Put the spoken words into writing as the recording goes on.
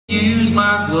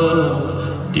my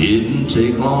glove. Didn't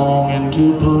take long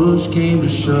until push came to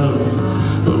shove,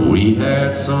 but we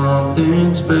had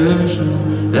something special,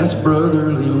 that's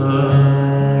brotherly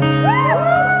love.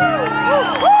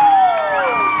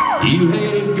 You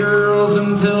hated girls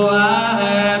until I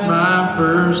had my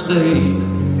first date.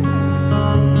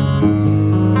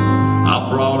 I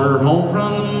brought her home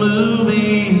from the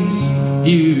movies,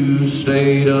 you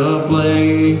stayed up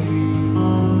late.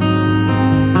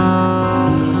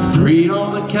 Three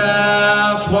on the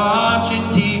couch watching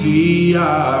TV,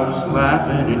 I was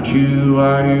laughing at you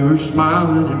while you were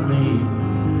smiling at me.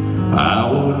 I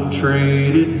wouldn't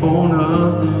trade it for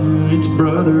nothing, it's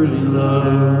brotherly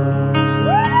love.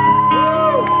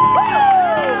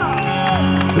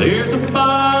 There's a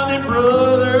bond that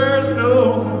brothers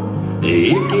know,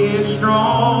 it gets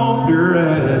stronger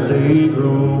as they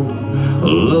grow.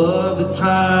 Love, the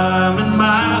time and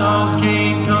miles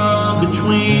can't come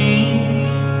between.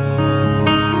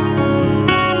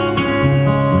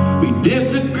 We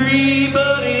disagree,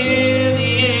 but in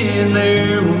the end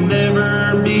there will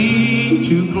never be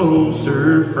two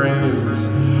closer friends.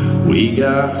 We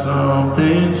got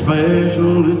something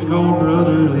special, it's called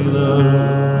brotherly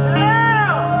love.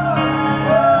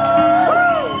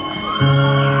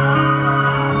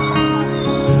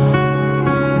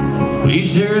 We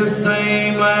share the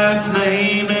same last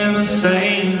name and the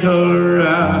same color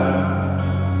eye.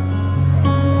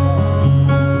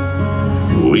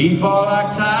 We fought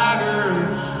like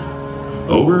tigers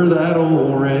over that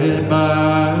old red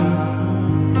bike.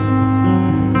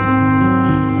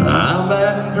 I'm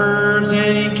batting first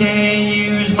and you can't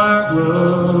use my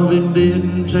glove. It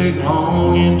didn't take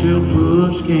long until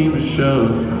push came to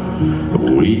shove, but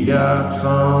we got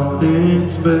something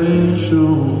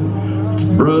special, it's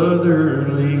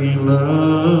brotherly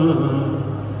love.